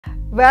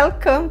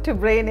Welcome to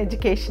Brain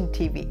Education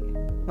TV.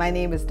 My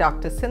name is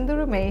Dr. Sindhu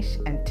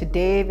Ramesh, and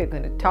today we're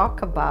going to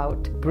talk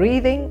about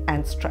breathing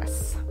and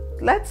stress.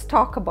 Let's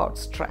talk about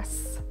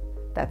stress.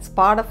 That's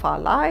part of our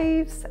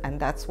lives, and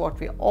that's what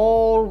we're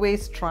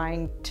always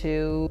trying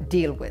to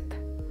deal with.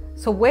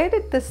 So where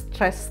did this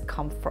stress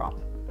come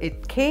from?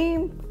 It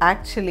came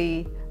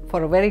actually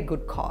for a very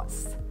good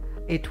cause.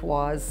 It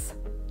was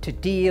to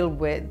deal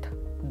with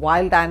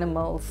wild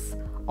animals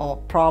or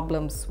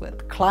problems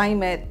with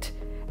climate,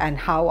 and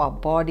how our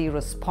body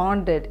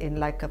responded in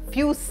like a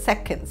few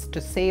seconds to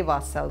save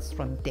ourselves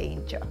from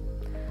danger.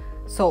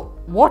 So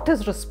what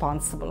is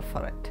responsible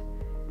for it?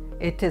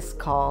 It is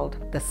called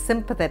the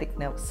sympathetic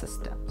nervous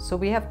system. So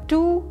we have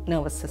two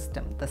nervous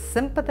systems, the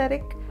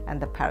sympathetic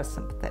and the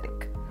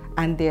parasympathetic,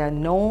 and they are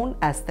known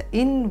as the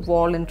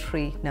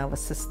involuntary nervous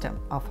system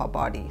of our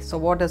body. So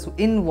what does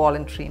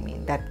involuntary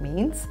mean? That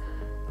means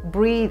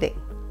breathing,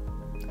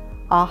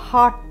 our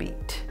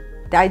heartbeat,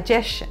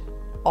 digestion,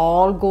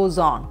 all goes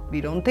on. We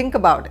don't think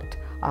about it.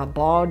 Our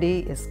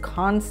body is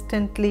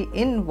constantly,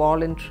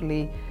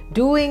 involuntarily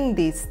doing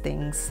these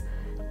things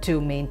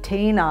to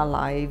maintain our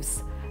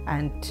lives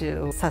and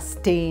to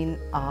sustain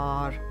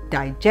our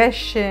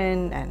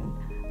digestion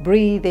and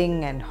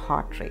breathing and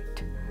heart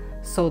rate.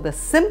 So the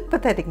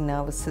sympathetic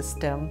nervous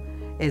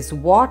system is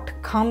what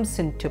comes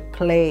into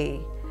play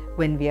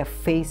when we are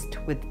faced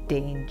with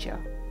danger.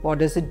 What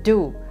does it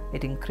do?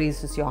 It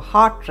increases your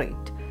heart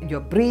rate,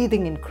 your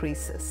breathing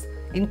increases,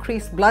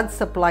 increased blood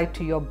supply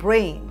to your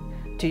brain,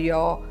 to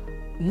your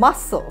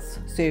muscles,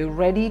 so you're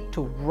ready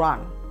to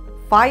run,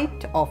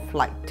 fight or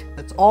flight.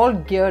 It's all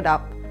geared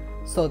up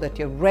so that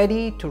you're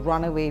ready to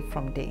run away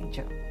from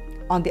danger.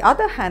 On the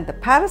other hand, the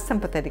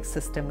parasympathetic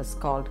system is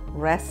called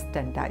rest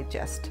and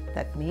digest.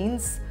 That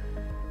means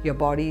your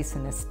body is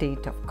in a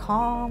state of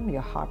calm,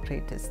 your heart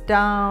rate is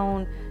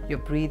down, your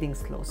breathing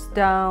slows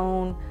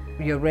down,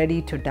 you're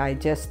ready to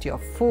digest your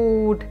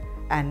food,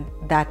 and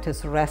that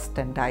is rest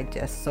and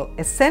digest. So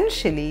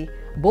essentially,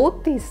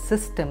 both these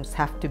systems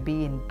have to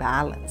be in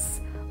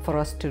balance for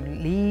us to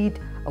lead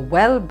a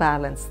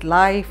well-balanced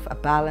life, a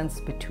balance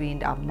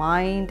between our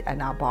mind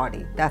and our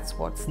body. That's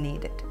what's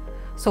needed.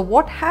 So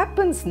what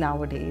happens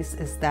nowadays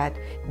is that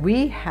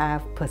we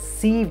have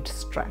perceived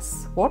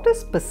stress. What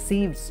is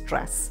perceived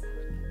stress?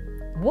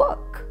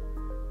 Work,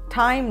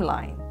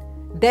 timeline,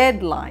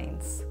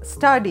 deadlines,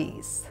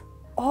 studies.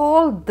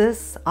 All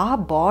this our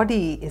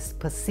body is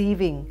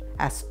perceiving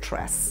as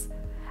stress,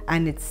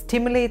 and it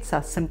stimulates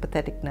our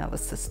sympathetic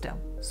nervous system.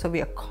 So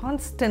we are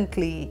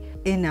constantly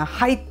in a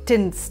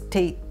heightened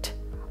state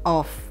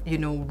of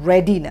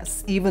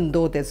readiness, even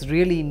though there's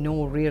really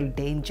no real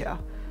danger.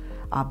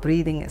 Our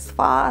breathing is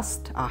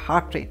fast, our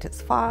heart rate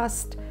is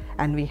fast,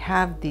 and we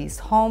have these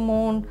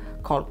hormone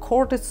called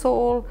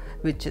cortisol,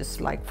 which is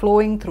like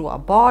flowing through our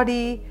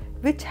body,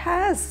 which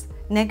has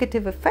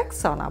negative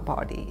effects on our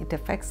body. It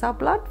affects our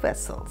blood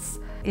vessels,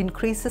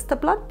 increases the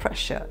blood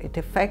pressure, it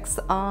affects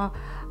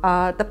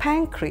the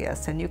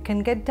pancreas, and you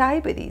can get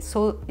diabetes.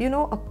 So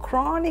a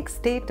chronic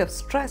state of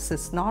stress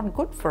is not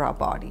good for our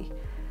body.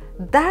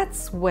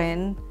 That's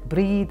when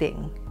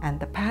breathing and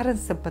the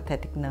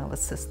parasympathetic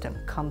nervous system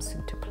comes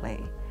into play,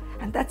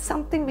 and that's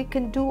something we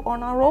can do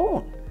on our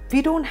own.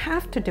 We don't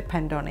have to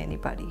depend on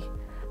anybody.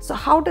 So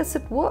how does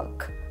it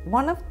work?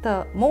 One of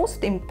the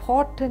most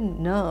important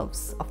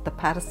nerves of the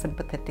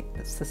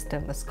parasympathetic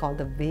system is called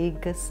the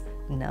vagus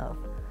nerve.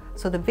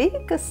 So the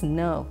vagus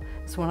nerve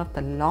is one of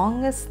the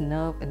longest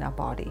nerve in our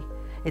body.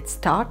 It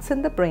starts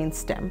in the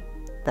brainstem,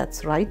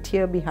 that's right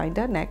here behind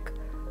our neck,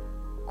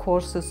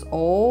 courses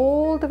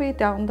all the way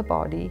down the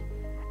body,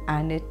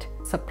 and it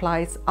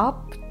supplies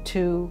up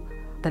to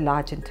the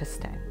large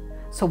intestine.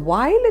 So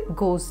while it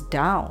goes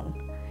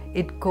down,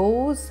 it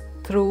goes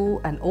through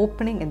an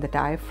opening in the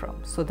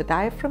diaphragm. So the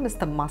diaphragm is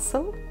the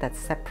muscle that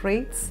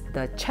separates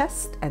the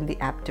chest and the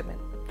abdomen,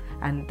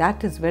 and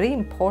that is very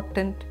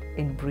important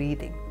in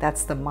breathing.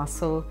 That's the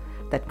muscle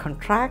that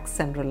contracts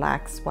and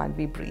relaxes while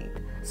we breathe.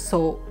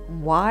 So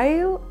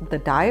while the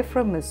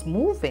diaphragm is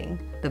moving,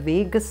 the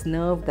vagus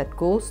nerve that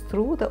goes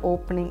through the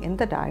opening in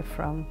the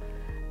diaphragm,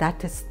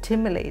 that is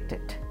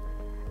stimulated.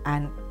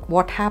 And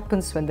what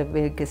happens when the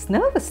vagus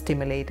nerve is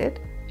stimulated?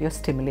 You're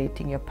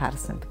stimulating your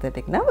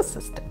parasympathetic nervous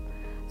system.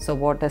 So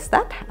what does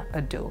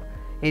that do?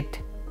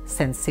 It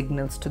sends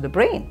signals to the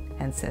brain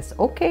and says,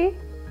 okay,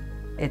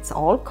 it's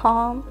all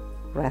calm,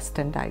 rest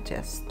and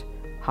digest.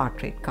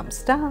 Heart rate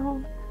comes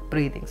down,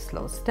 breathing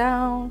slows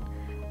down.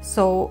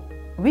 So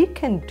we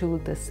can do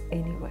this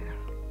anywhere.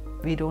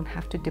 We don't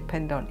have to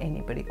depend on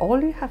anybody.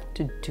 All you have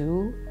to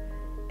do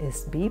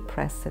is be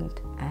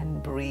present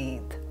and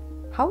breathe.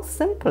 How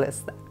simple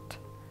is that,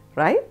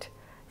 right?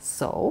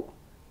 So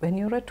when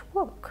you're at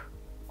work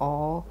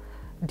or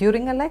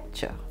during a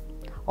lecture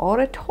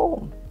or at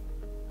home,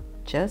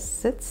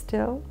 just sit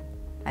still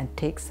and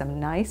take some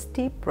nice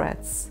deep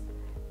breaths.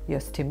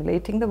 You're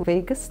stimulating the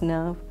vagus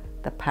nerve,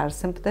 the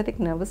parasympathetic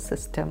nervous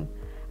system,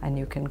 and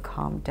you can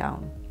calm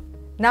down.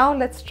 Now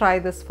let's try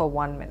this for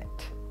 1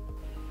 minute.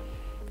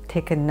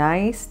 Take a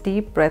nice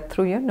deep breath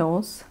through your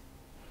nose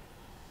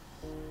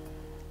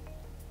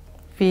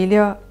Feel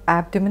your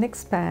abdomen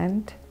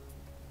expand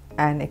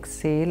and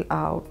exhale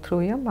out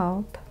through your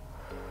mouth.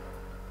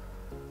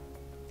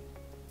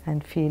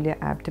 And feel your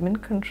abdomen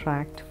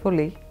contract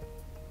fully.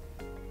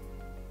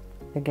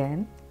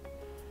 Again.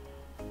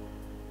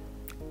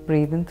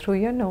 Breathe in through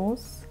your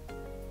nose.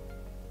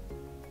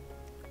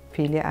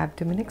 Feel your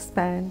abdomen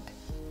expand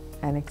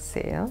and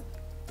exhale.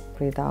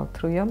 Breathe out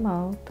through your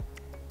mouth.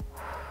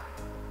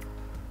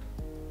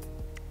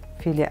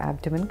 Feel your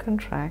abdomen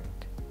contract.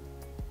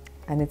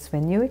 And it's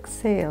when you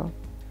exhale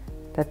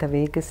that the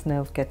vagus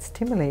nerve gets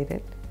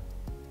stimulated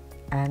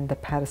and the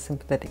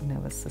parasympathetic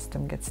nervous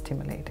system gets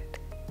stimulated.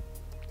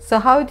 So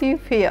how do you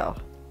feel?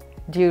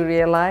 Do you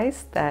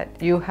realize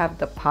that you have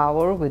the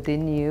power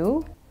within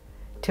you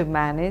to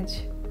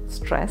manage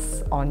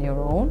stress on your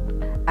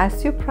own?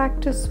 As you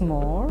practice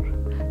more,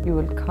 you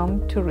will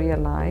come to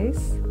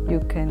realize you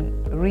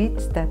can reach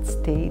that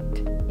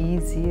state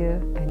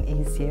easier and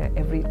easier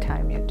every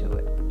time you do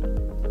it.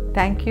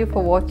 Thank you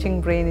for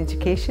watching Brain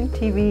Education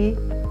TV.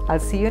 I'll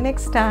see you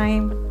next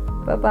time.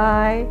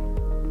 Bye-bye.